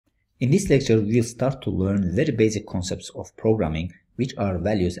In this lecture, we will start to learn very basic concepts of programming, which are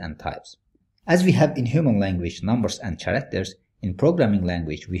values and types. As we have in human language numbers and characters, in programming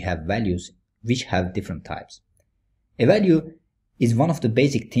language we have values which have different types. A value is one of the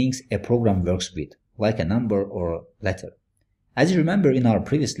basic things a program works with, like a number or a letter. As you remember in our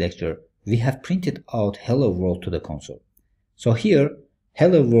previous lecture, we have printed out hello world to the console. So here,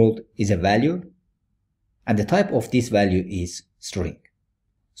 hello world is a value, and the type of this value is string.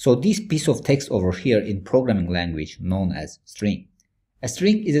 So this piece of text over here in programming language known as string. A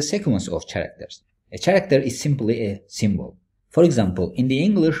string is a sequence of characters. A character is simply a symbol. For example, in the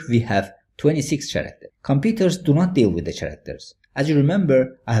English we have 26 characters. Computers do not deal with the characters. As you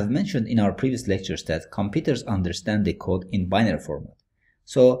remember, I have mentioned in our previous lectures that computers understand the code in binary format.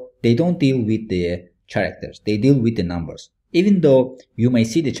 So they don't deal with the characters, they deal with the numbers. Even though you may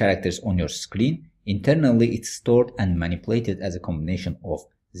see the characters on your screen, internally it's stored and manipulated as a combination of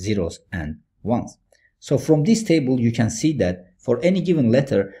zeros and ones. So from this table you can see that for any given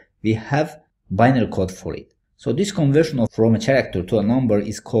letter we have binary code for it. So this conversion from a character to a number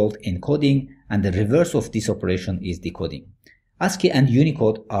is called encoding, and the reverse of this operation is decoding. ASCII and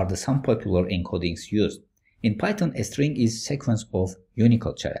Unicode are some popular encodings used. In Python, a string is a sequence of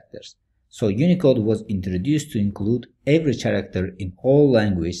Unicode characters. So Unicode was introduced to include every character in all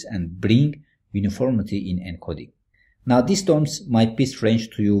languages and bring uniformity in encoding. Now these terms might be strange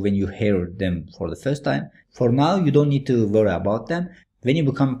to you when you hear them for the first time. For now you don't need to worry about them. When you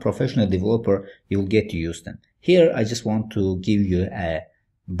become a professional developer, you will get to use them. Here I just want to give you a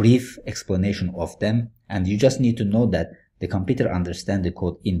brief explanation of them, and you just need to know that the computer understands the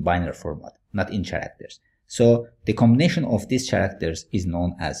code in binary format, not in characters. So the combination of these characters is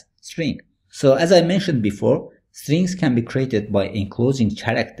known as string. So as I mentioned before, strings can be created by enclosing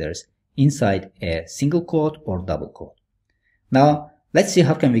characters inside a single quote or double quote. Now let's see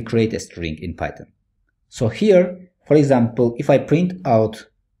how can we create a string in Python. So here, for example, if I print out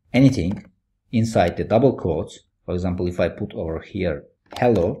anything inside the double quotes, for example, if I put over here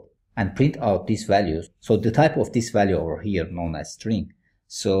hello and print out these values, so the type of this value over here known as string.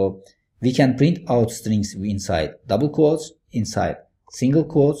 So we can print out strings inside double quotes, inside single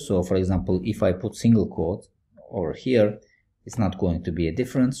quotes. So for example, if I put single quote over here, it's not going to be a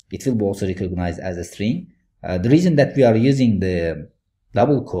difference. It will be also recognized as a string. The reason that we are using the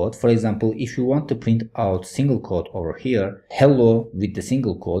double quote, for example, if you want to print out single quote over here, hello with the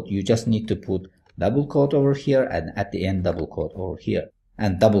single quote, you just need to put double quote over here and at the end double quote over here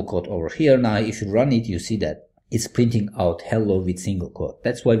and double quote over here. Now if you run it, you see that it's printing out hello with single quote.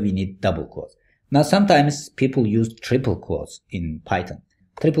 That's why we need double quotes. Now sometimes people use triple quotes in Python.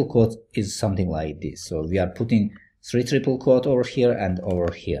 Triple quotes is something like this. So we are putting 3 triple quote over here and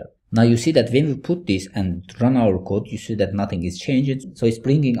over here. Now you see that when we put this and run our code, you see that nothing is changing. So it's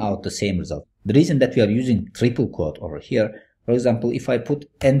bringing out the same result. The reason that we are using triple quote over here, for example, if I put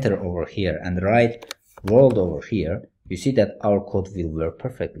enter over here and write world over here, you see that our code will work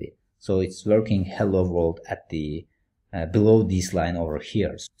perfectly. So it's working hello world at the below this line over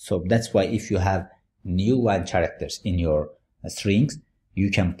here. So that's why if you have new line characters in your strings, you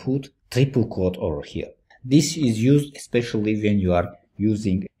can put triple quote over here. This is used especially when you are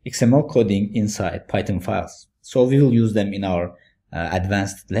using XML coding inside Python files. So we will use them in our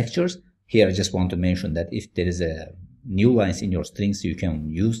advanced lectures. Here I just want to mention that if there is a new lines in your strings, you can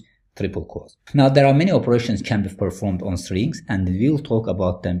use triple quotes. Now there are many operations can be performed on strings, and we will talk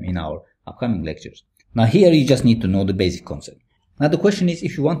about them in our upcoming lectures. Now here you just need to know the basic concept. Now the question is,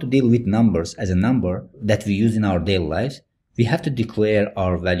 if you want to deal with numbers as a number that we use in our daily lives, we have to declare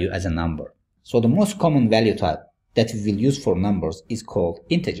our value as a number. So the most common value type that we will use for numbers is called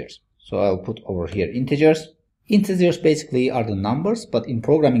integers. So I'll put over here integers. Integers basically are the numbers, but in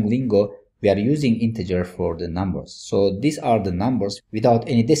programming lingo we are using integer for the numbers. So these are the numbers without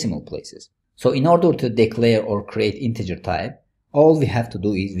any decimal places. So in order to declare or create integer type, all we have to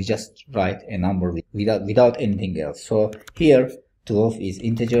do is we just write a number without anything else. So here 12 is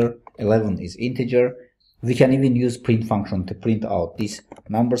integer, 11 is integer. We can even use print function to print out these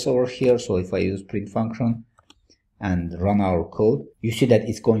numbers over here. So if I use print function and run our code, you see that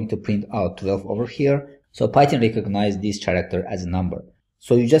it's going to print out 12 over here. So Python recognizes this character as a number.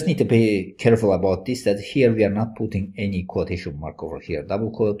 So you just need to be careful about this, that here we are not putting any quotation mark over here, double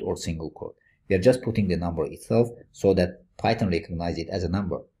quote or single quote. We are just putting the number itself so that Python recognizes it as a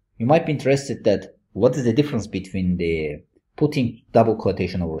number. You might be interested that what is the difference between the putting double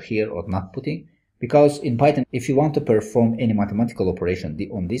quotation over here or not putting. Because in Python, if you want to perform any mathematical operation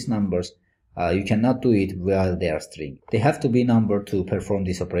on these numbers, you cannot do it while they are string. They have to be number to perform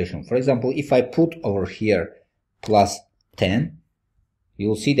this operation. For example, if I put over here plus 10, you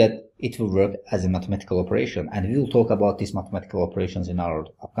will see that it will work as a mathematical operation, and we will talk about these mathematical operations in our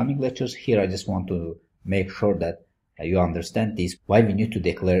upcoming lectures. Here I just want to make sure that you understand this, why we need to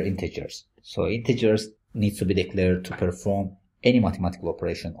declare integers. So integers needs to be declared to perform any mathematical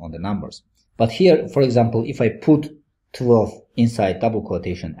operation on the numbers. But here, for example, if I put 12 inside double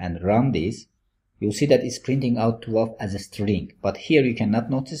quotation and run this, you'll see that it's printing out 12 as a string. But here you cannot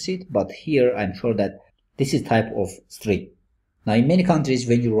notice it, but here I'm sure that this is type of string. Now in many countries,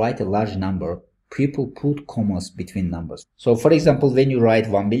 when you write a large number, people put commas between numbers. So for example, when you write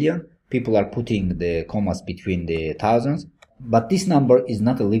 1 billion, people are putting the commas between the thousands, but this number is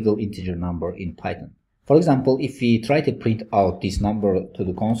not a legal integer number in Python. For example, if we try to print out this number to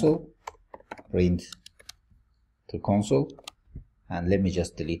the console, print to console, and let me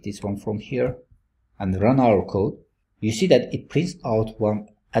just delete this one from here and run our code, you see that it prints out 1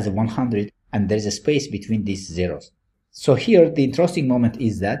 as a 100 and there's a space between these zeros. So here the interesting moment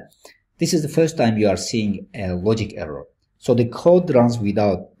is that this is the first time you are seeing a logic error. So the code runs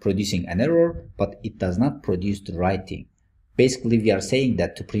without producing an error, but it does not produce the right thing. Basically we are saying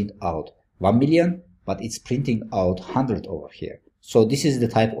that to print out 1 million, but it's printing out 100 over here. So this is the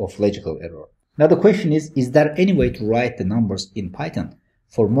type of logical error. Now the question is there any way to write the numbers in Python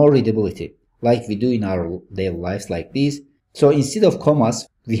for more readability, like we do in our daily lives like this? So instead of commas,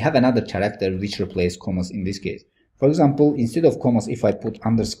 we have another character which replaces commas in this case. For example, instead of commas, if I put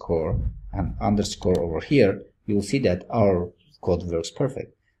underscore and underscore over here, you will see that our code works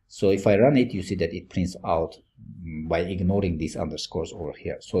perfect. So if I run it, you see that it prints out by ignoring these underscores over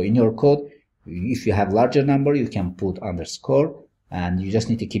here. So in your code, if you have larger number, you can put underscore, and you just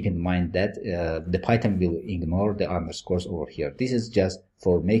need to keep in mind that the Python will ignore the underscores over here. This is just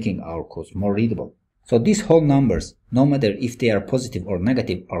for making our codes more readable. So these whole numbers, no matter if they are positive or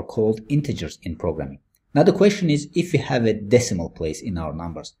negative, are called integers in programming. Now the question is if we have a decimal place in our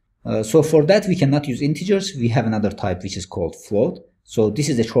numbers. So for that we cannot use integers. We have another type which is called float. So this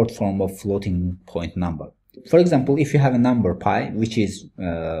is a short form of floating point number. For example, if you have a number pi, which is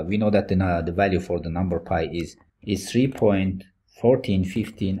we know that the value for the number pi is 3.14,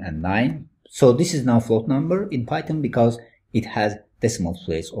 15, and 9. So this is now float number in Python because it has decimal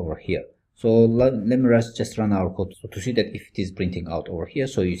place over here. So let me just run our code to see that if it is printing out over here.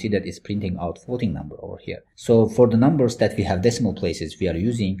 So you see that it's printing out floating number over here. So for the numbers that we have decimal places, we are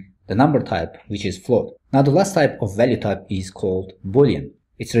using the number type, which is float. Now the last type of value type is called Boolean.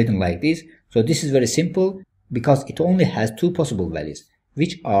 It's written like this. So this is very simple because it only has two possible values,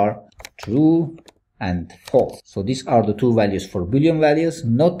 which are true and false. So these are the two values for Boolean values.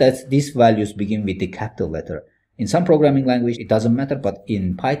 Note that these values begin with the capital letter. In some programming language, it doesn't matter, but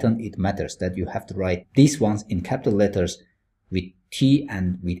in Python, it matters that you have to write these ones in capital letters with T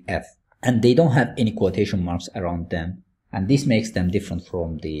and with F. And they don't have any quotation marks around them. And this makes them different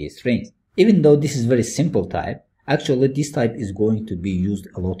from the strings. Even though this is very simple type, actually this type is going to be used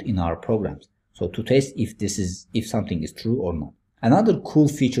a lot in our programs. So to test if something is true or not. Another cool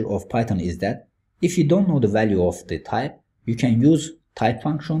feature of Python is that if you don't know the value of the type, you can use type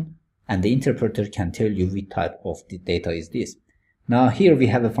function and the interpreter can tell you which type of the data is this. Now here we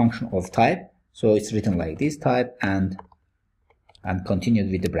have a function of type. So it's written like this, type and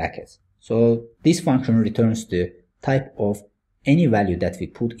continued with the brackets. So this function returns the type of any value that we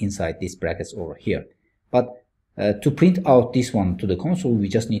put inside these brackets over here. But to print out this one to the console, we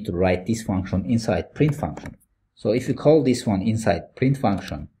just need to write this function inside print function. So if we call this one inside print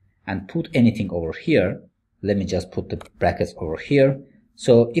function and put anything over here, let me just put the brackets over here.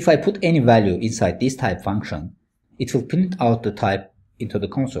 So if I put any value inside this type function, it will print out the type into the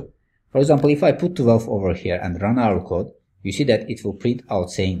console. For example, if I put 12 over here and run our code, you see that it will print out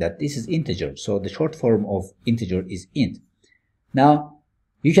saying that this is integer. So the short form of integer is int. Now,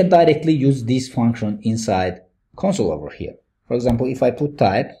 you can directly use this function inside console over here. For example, if I put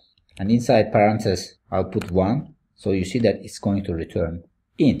type and inside parentheses, I'll put 1. So you see that it's going to return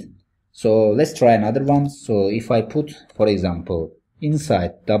int. So let's try another one. So if I put, for example,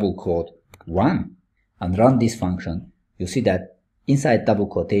 inside double quote 1 and run this function, you see that inside double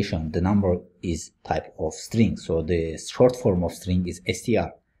quotation, the number is type of string. So the short form of string is str.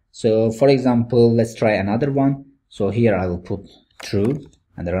 So for example, let's try another one. So here I will put true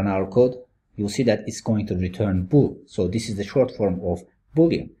and run our code. You'll see that it's going to return bool. So this is the short form of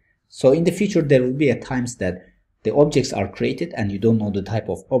Boolean. So in the future, there will be at times that the objects are created and you don't know the type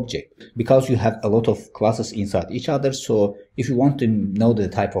of object because you have a lot of classes inside each other. So if you want to know the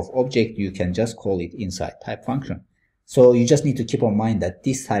type of object, you can just call it inside type function. So you just need to keep in mind that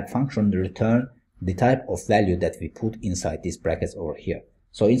this type function return the type of value that we put inside these brackets over here.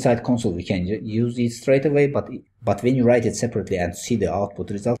 So inside console we can use it straight away, but when you write it separately and see the output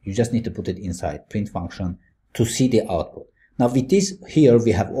result, you just need to put it inside print function to see the output. Now with this here,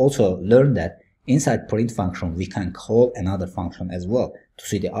 we have also learned that inside print function we can call another function as well to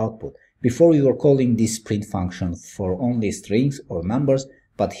see the output. Before we were calling this print function for only strings or numbers,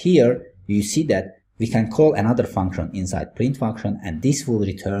 but here you see that we can call another function inside print function, and this will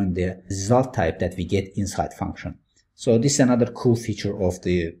return the result type that we get inside function. So this is another cool feature of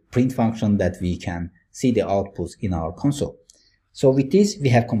the print function, that we can see the outputs in our console. So with this we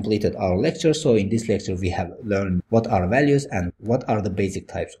have completed our lecture. So in this lecture we have learned what are values and what are the basic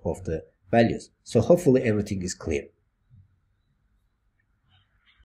types of the values. So hopefully everything is clear.